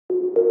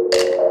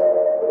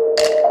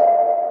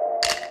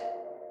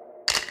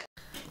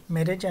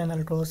मेरे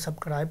चैनल को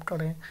सब्सक्राइब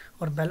करें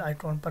और बेल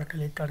आइकॉन पर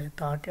क्लिक करें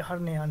ताकि हर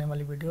नई आने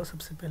वाली वीडियो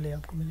सबसे पहले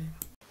आपको मिले।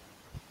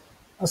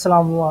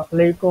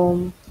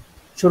 अस्सलामुअलैकुम।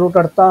 शुरू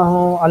करता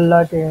हूँ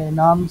अल्लाह के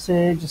नाम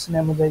से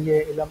जिसने मुझे ये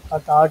इल्म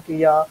अता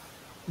किया।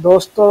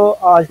 दोस्तों,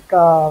 आज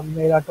का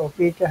मेरा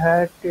टॉपिक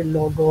है कि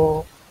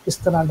लोगो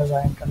किस तरह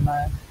डिज़ाइन करना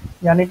है,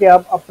 यानी कि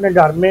आप अपने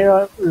घर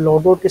में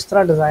लोगो किस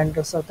तरह डिज़ाइन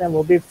कर सकते हैं,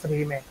 वो भी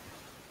फ्री में।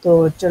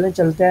 तो चले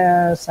चलते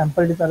हैं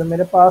सैंपल की तरह।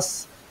 मेरे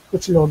पास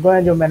कुछ लोगो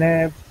हैं जो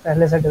मैंने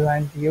पहले से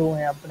डिज़ाइन किए हुए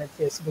हैं अपने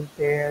फेसबुक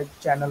पे,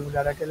 चैनल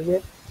वगैरह के लिए।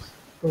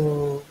 तो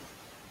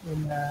ये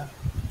मैं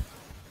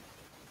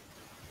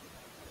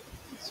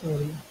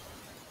सॉरी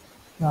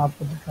मैं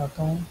आपको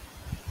दिखाता हूँ।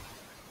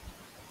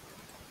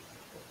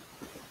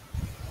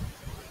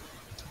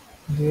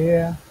 ये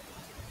है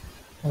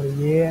और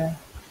ये है।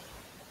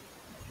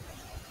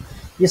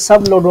 ये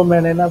सब लोगो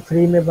मैंने ना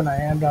फ्री में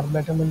बनाए हैं घर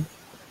बैठे में,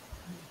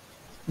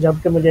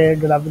 जबकि मुझे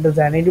ग्राफिक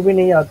डिज़ाइनिंग भी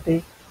नहीं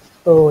आती।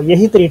 तो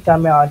यही तरीका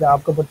मैं आज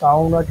आपको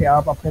बताऊंगा कि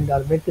आप अपने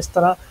घर में किस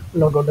तरह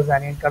लोगो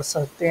डिज़ाइनिंग कर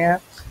सकते हैं।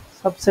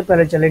 सबसे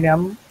पहले चलेंगे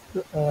हम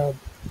अ,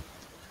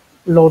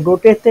 लोगो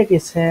कहते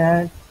किसे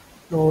हैं,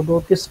 लोगो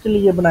किसके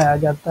लिए बनाया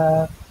जाता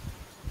है,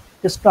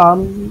 किस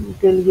काम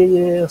के लिए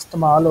ये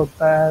इस्तेमाल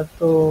होता है।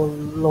 तो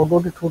लोगो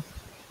की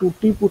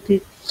टूटी फूटी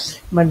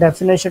मैं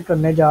डेफिनेशन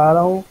करने जा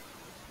रहा हूँ।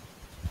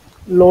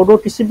 लोगो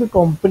किसी भी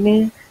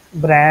कंपनी,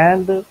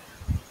 ब्रांड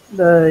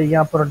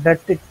या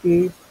प्रोडक्ट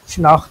की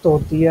शनाख्त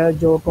होती है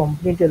जो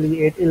कंपनी के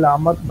लिए एक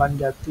इलामत बन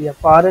जाती है।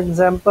 फॉर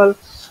एग्जांपल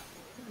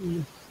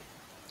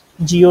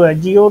जियो है,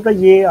 जियो का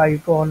ये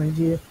आइकॉन है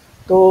जी।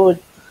 तो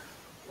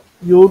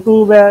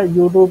यूट्यूब है,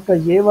 यूट्यूब का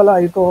ये वाला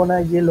आइकॉन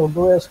है, ये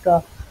लोगो है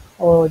इसका।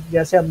 और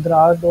जैसे हम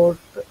दराज डॉट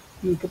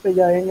पीक पे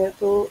जाएंगे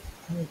तो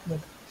एक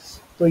मिनट,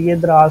 तो ये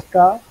दराज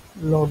का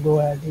लोगो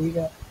है, ठीक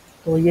है।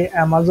 तो ये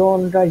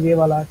अमेज़ोन का ये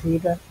वाला,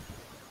 ठीक है।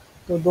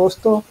 तो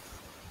दोस्तों,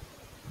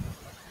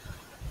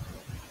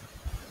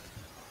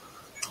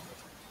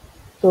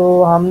 तो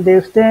हम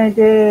देखते हैं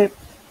कि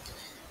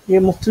ये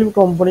मुख्तलिफ़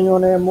कंपनियों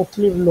ने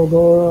मुख्तलिफ़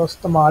लोगो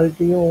इस्तेमाल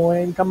किए हुए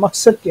हैं। इनका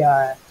मकसद क्या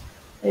है,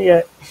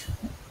 ये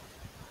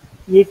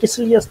ये किस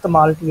लिए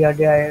इस्तेमाल किया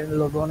गया है इन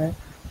लोगों ने।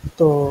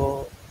 तो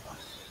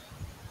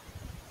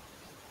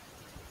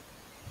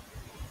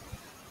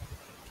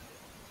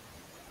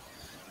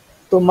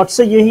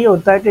मकसद यही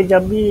होता है कि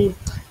जब भी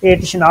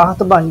एक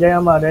शनाख्त बन जाए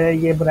हमारे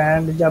ये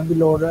ब्रांड, जब भी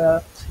लोग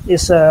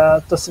इस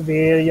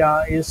तस्वीर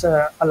या इस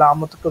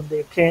अलामत को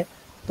देखें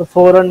तो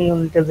फ़ौरन ही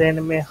उनके जहन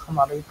में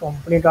हमारी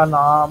कंपनी का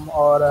नाम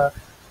और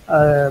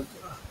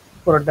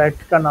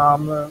प्रोडक्ट का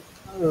नाम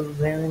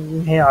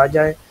जहन में आ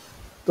जाए।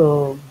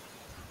 तो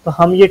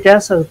हम ये कह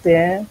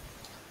सकते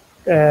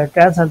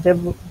कह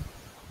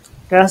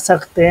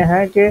सकते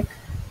हैं कि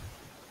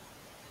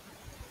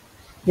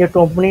ये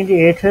कंपनी की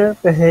एक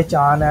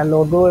पहचान है,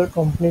 लोगो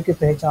कंपनी की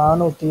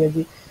पहचान होती है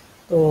जी।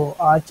 तो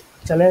आज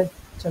चले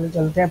चले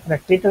चलते हैं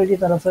प्रैक्टिकल की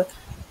तरफ।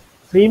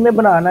 फ्री में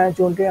बनाना है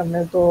चूँकि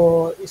हमने,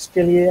 तो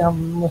इसके लिए हम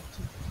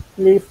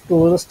मुख्तलिफ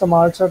टूल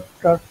इस्तेमाल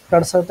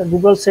कर सकते हैं।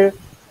 गूगल से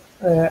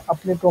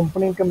अपनी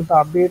कंपनी के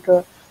मुताबिक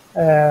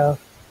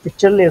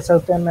पिक्चर ले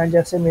सकते हैं। मैं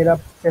जैसे मेरा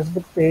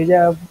फेसबुक पेज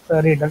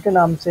है रीडर के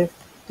नाम से,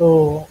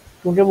 तो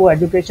क्योंकि वो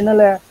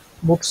एजुकेशनल है,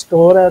 बुक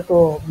स्टोर है,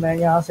 तो मैं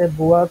यहाँ से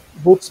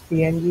बुक्स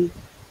पीएनजी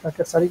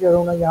करके सर्च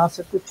करूँगा, यहाँ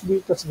से कुछ भी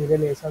तस्वीरें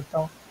ले सकता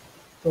हूँ।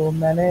 तो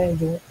मैंने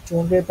जो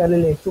चूँकि पहले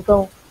ले चुका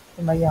हूँ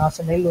तो मैं यहाँ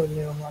से नहीं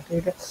ले लूँगा,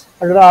 ठीक है।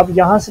 अगर आप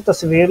यहाँ से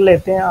तस्वीर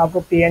लेते हैं, आपको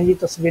पीएनजी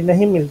तस्वीर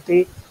नहीं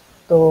मिलती,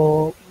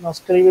 तो मैं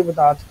उसके लिए भी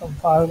बता देता हूँ।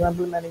 फॉर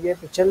एग्जाम्पल मैंने ये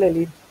पिक्चर ले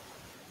ली,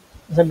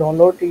 इसे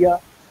डाउनलोड किया,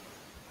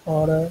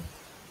 और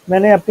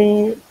मैंने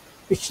अपनी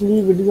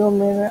पिछली वीडियो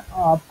में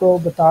आपको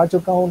बता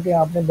चुका हूँ कि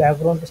आपने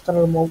बैकग्राउंड किस तरह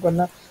रिमूव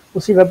करना।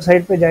 उसी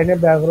वेबसाइट पे जाएंगे,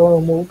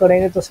 बैकग्राउंड रिमूव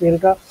करेंगे तस्वीर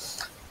का।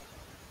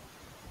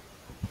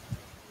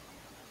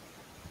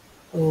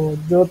 तो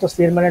जो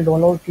तस्वीर मैंने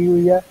डाउनलोड की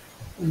हुई है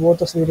वो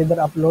तस्वीर इधर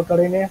अपलोड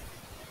करेंगे।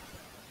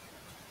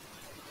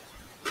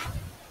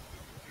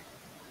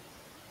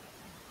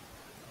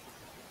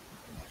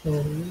 तो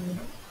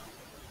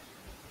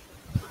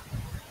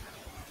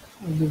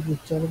ये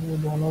पिक्चर वो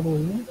डाउनलोड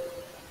हुई है।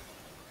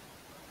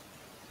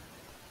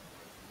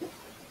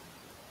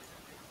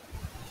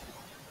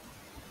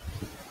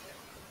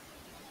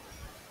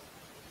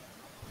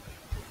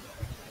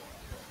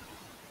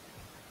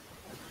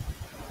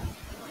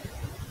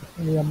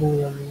 ये अब हो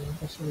गई है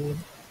तस्वीर।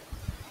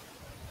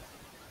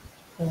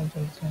 चलते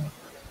हैं,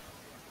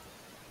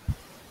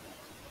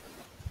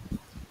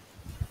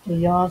 तो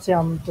यहाँ से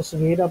हम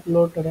तस्वीर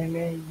अपलोड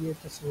करेंगे। ये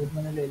तस्वीर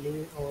मैंने ले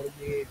ली और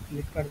ये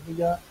क्लिक कर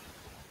दिया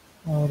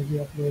और ये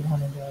अपलोड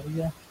होने जा रही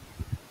है।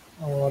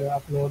 और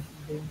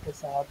अपलोडिंग के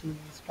साथ ही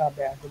इसका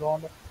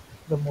बैकग्राउंड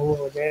रिमूव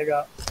हो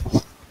जाएगा।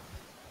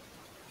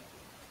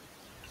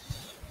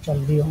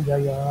 जल्दी हो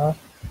जाए यार।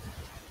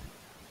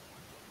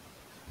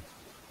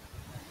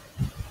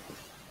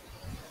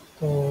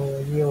 तो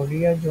ये हो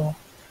गया जो,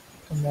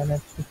 तो मैंने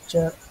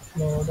पिक्चर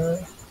अपलोड,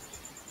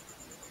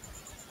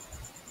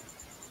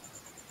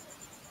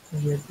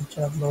 ये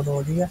पिक्चर अपलोड हो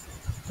रही है।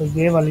 तो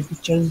ये वाली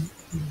पिक्चर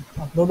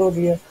अपलोड हो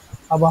गई है।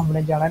 अब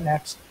हमने जाना है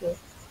नेक्स्ट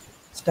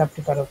स्टेप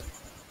की तरफ।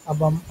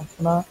 अब हम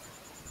अपना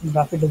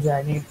ग्राफिक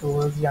डिजाइनिंग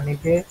टूल्स यानी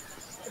कि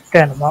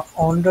कैनवा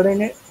ऑन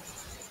करेंगे।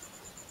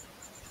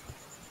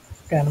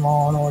 कैनवा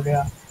ऑन हो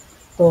गया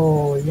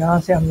तो यहाँ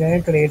से हम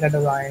जाएंगे क्रिएट अ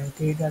डिज़ाइन।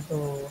 ठीक है,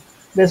 तो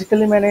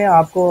बेसिकली मैंने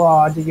आपको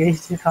आज यही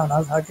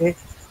सिखाना था कि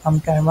हम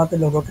कैनवा पे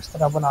लोगो किस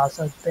तरह बना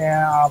सकते हैं।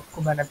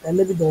 आपको मैंने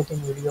पहले भी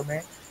 2-3 वीडियो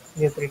में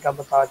ये तरीका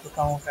बता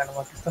चुका हूँ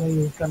कैनवा किस तरह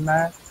यूज़ करना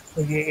है।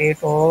 तो ये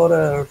एक और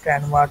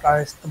कैनवा का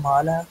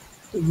इस्तेमाल है।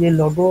 तो ये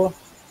लोगो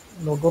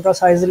लोगो का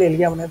साइज़ ले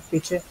लिया हमने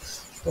पीछे।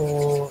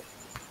 तो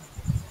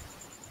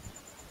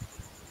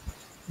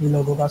ये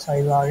लोगों का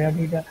साइज़ आ गया।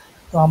 ठीक है,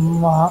 तो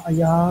हम वहाँ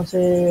यहाँ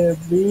से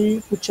भी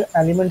कुछ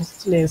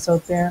एलिमेंट्स ले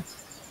सकते हैं।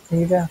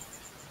 ठीक है,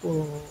 तो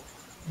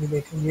ये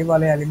देखें ये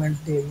वाले एलिमेंट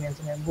दे दिए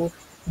इसने। वो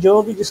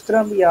जो भी जिस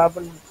तरह भी आप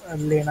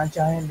लेना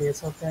चाहें ले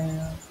सकते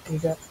हैं।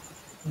 ठीक है,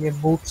 ये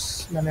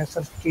बुक्स मैंने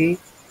सर्च की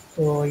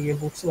तो ये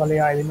बुक्स वाले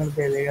एलिमेंट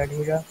दे देगा।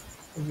 ठीक है,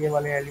 तो ये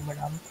वाले एलिमेंट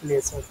हम ले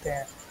सकते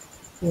हैं।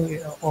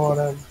 और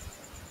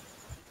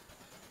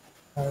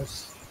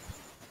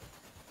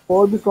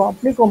और भी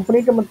अपनी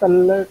कंपनी के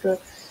मतलब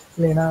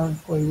लेना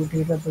कोई भी।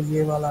 ठीक है, तो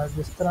ये वाला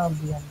जिस तरह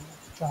भी हम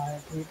चाहें।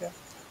 ठीक है,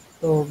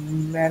 तो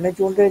मैंने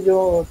चूँकि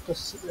जो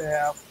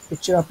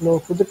पिक्चर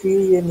अपलोड खुद की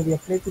ये मेरी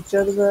अपनी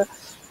पिक्चर्स है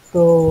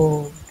तो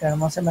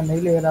कैनवा से मैं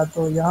नहीं ले रहा,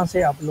 तो यहाँ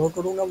से अपलोड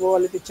करूँगा वो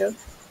वाली पिक्चर।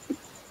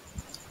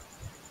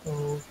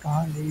 तो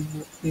कहाँ गई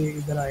वो, ये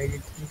इधर आएगी।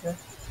 ठीक है,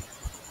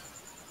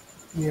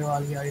 ये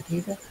वाली आई।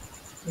 ठीक है,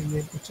 तो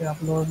ये पिक्चर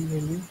अपलोड ले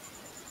ली।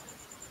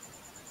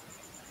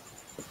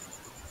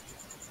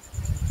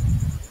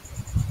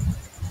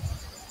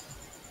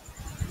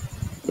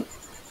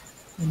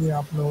 ये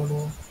अपलोड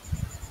हो।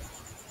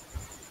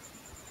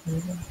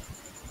 ठीक है,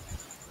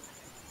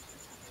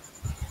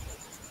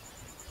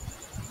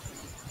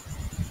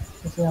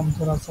 इसे हम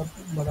थोड़ा सा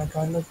बड़ा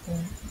कर लेते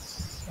हैं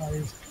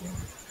साइज को।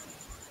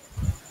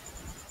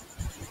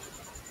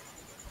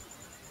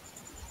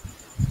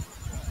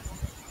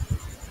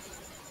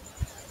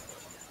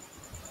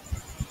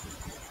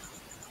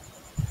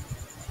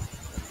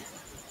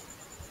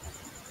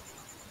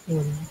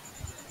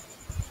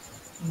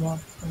 नॉट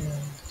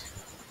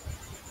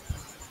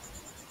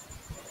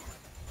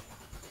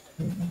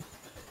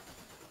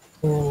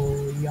तो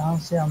यहाँ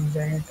से हम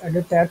जाएँ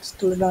अगर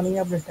टेक्स्ट लगानी है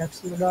अपने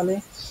टेक्स्ट लगा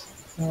लें।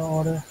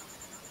 और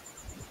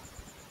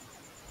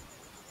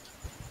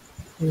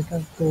ठीक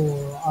है, तो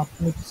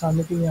अपनी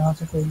पसंद की यहाँ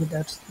से कोई भी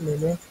टेक्स्ट ले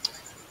लें।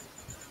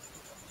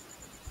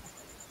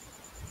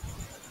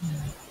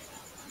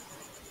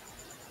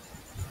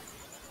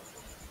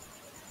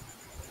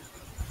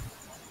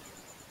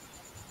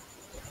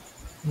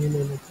 ये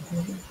ले लेते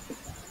हैं।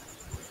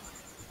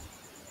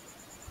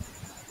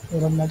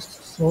 और अब नेक्स्ट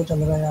स्लो चल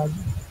रहा है आज,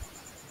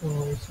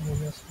 तो इस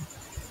वजह से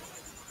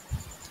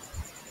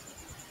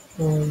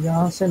तो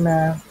यहाँ से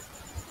मैं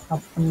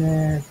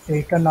अपने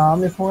पेज का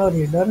नाम लिखूँगा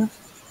रीडर।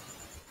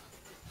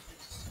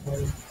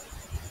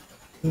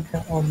 ठीक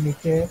है, और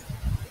नीचे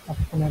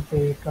अपने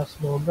पेज का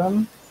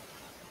स्लोगन।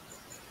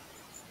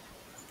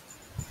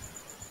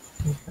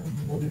 ठीक है,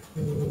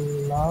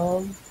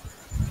 love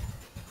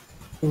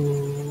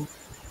to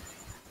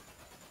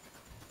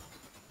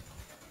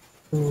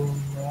to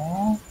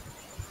know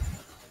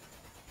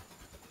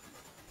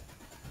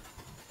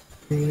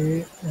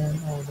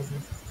N order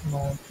no.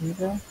 ठीक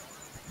है,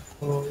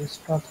 तो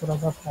इसका थोड़ा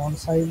सा फ़ॉन्ट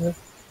साइज़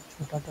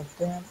छोटा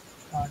करते हैं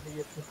ताकि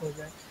ये फिट हो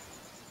जाए।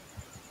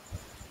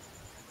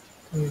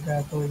 ठीक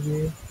है, तो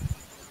ये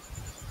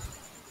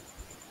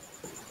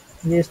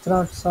इस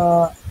तरह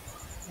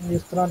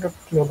का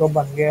लोगो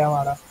बन गया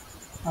हमारा।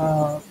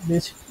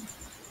 बेसिक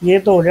ये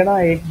तो हो गया ना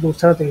एक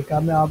दूसरा तरीका।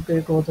 मैं आपको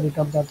एक और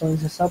तरीका बताता हूँ,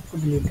 इसे सब को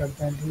डिलीट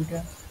करते हैं। ठीक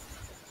है,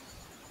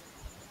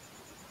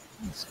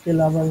 इसके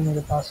अलावा भी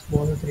मेरे पास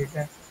बहुत से तरीके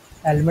हैं।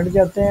 एलिमेंट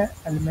जाते हैं,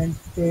 एलिमेंट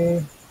पे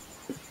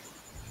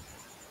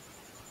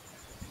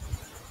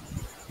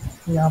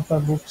यहाँ पर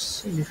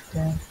बुक्स लिखते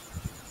हैं।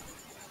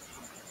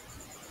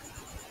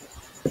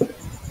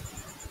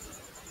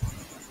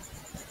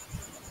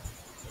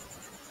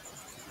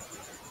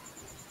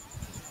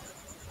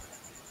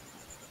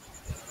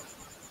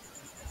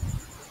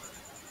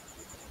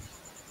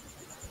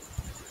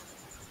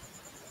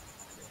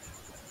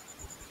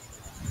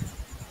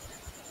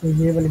 तो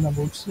ये वाली मैं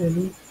बुक्स ले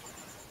ली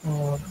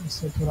और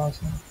इसे थोड़ा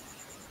सा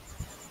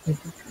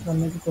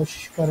करने की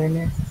कोशिश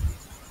करेंगे।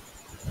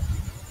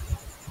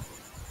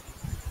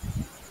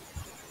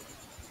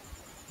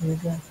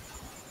 ठीक है,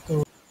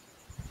 तो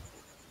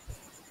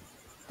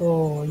तो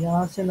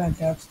यहाँ से मैं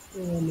टेक्स्ट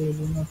ले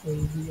लूँगा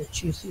कोई भी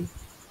अच्छी सी।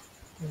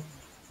 तो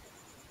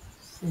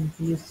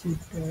सिंपली सी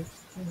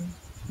टेक्स्ट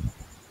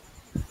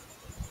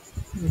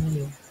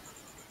ये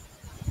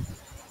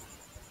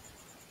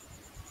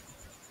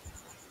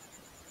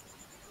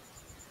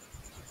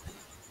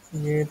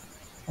ये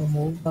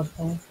रिमूव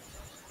करता हूँ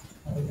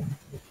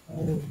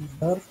और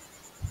इधर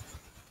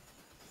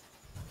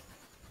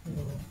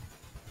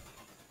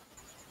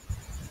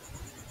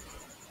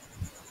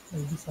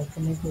जल्दी सा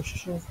करने की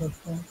कोशिश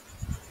करता हूँ।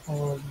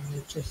 और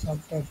नीचे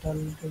सब टाइटल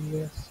के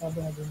लिए सब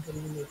हेडिंग के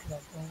लिए लेकर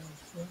आता हूँ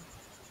इससे।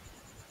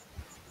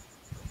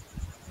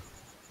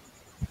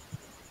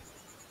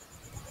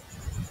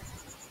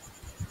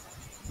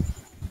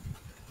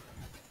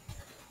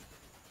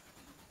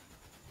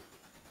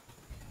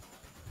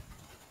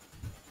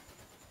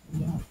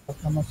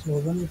 अपना मैं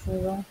स्लोगन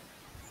लिखूँगा।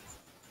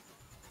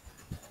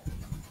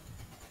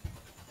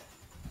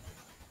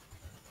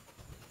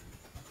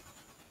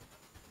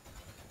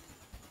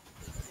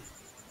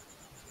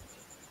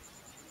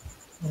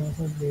 थोड़ा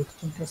सा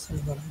देखते हैं कैसे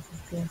बना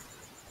करके।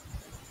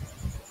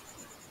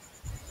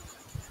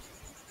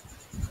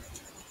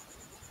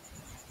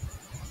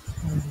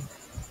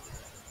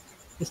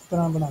 इस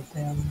तरह बनाते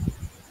हैं हम।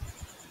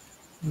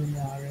 ये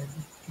आ गए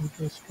ठीक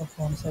है। इसका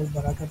फ़ॉन्ट साइज़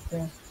बड़ा करते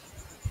हैं,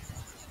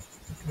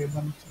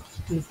 तकरीबन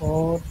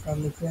 64 कर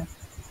लेते हैं।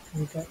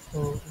 ठीक है,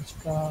 तो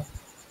इसका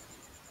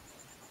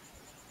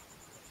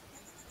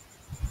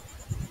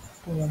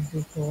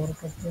 24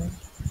 करते हैं।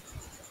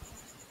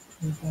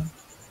 ठीक है,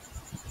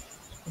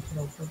 इसको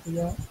थोड़ा ऊपर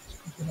दिया,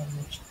 इसको थोड़ा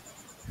नीचे।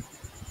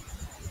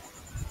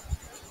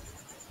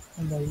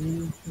 भाई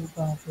ये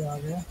कहाँ पे आ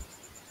गया?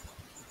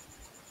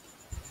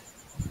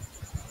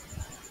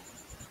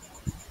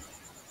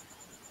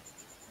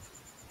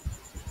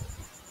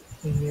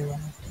 तो ये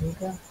वाला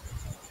ठीक है।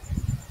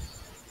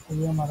 तो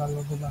ये हमारा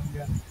लोगो बन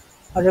गया।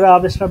 अगर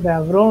आप इसका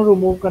बैकग्राउंड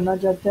रिमूव करना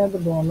चाहते हैं तो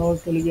डाउनलोड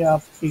के लिए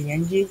आप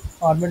पीएनजी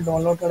फॉर्मेट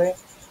डाउनलोड करें।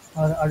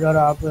 और अगर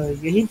आप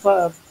यही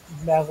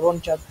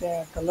बैकग्राउंड चाहते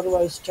हैं, कलर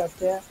वाइज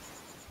चाहते हैं,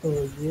 तो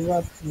ये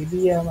बात ये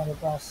भी है हमारे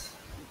पास,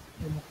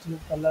 ये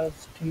मुख्तलिफ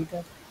कलर्स। ठीक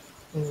है,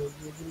 तो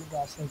ये भी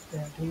लगा सकते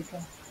हैं। ठीक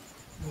है,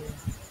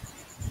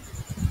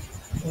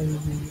 तो ये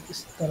भी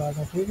इस तरह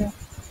का। ठीक है,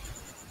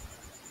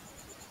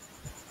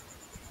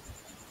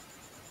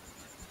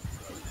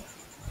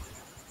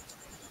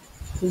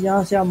 तो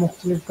यहाँ से आप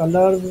मुख्तलिफ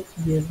कलर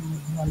ये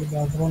वाले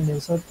बैकग्राउंड ले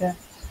सकते हैं।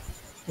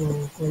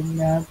 तो कोई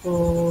मैं तो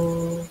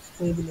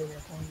कोई भी ले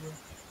लेता हूँ।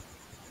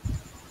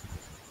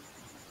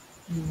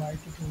 ये वाइट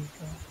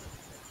ठीक है।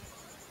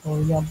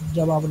 और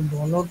जब आपने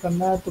डाउनलोड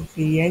करना है तो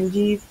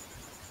पीएनजी,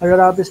 अगर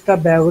आप इसका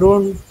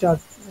बैकग्राउंड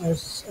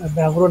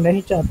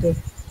नहीं चाहते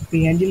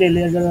पीएनजी ले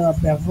लें। अगर आप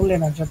बैकग्राउंड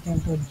लेना चाहते हैं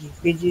तो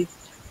जेपीजी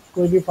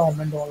कोई भी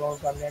फॉर्मेट डाउनलोड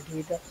कर लें।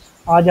 ठीक है,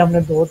 आज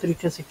हमने दो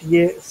तरीके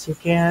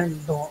सीखे हैं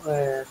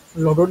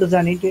लोगो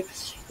डिज़ाइनिंग के।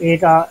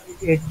 एक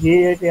ये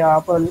है कि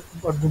आप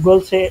गूगल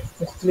से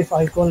मुख्तलिफ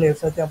आइकॉन ले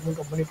सकते हैं अपनी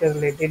कंपनी के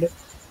रिलेटेड।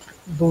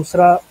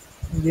 दूसरा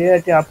ये है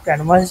कि आप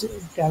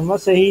कैनवा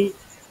से ही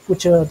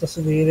कुछ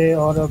तस्वीरें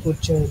और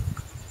कुछ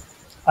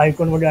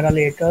आइकॉन वगैरह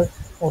लेकर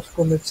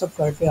उसको मिक्सअप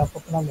करके आप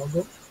अपना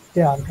लोगो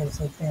तैयार कर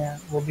सकते हैं,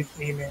 वो भी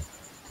फ्री में।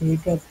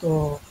 ठीक है,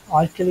 तो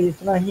आज के लिए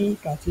इतना ही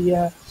काफ़ी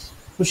है।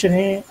 खुश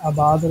रहें,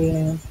 आबाद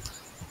रहें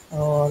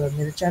और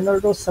मेरे चैनल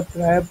को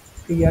सब्सक्राइब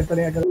किया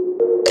करें अगर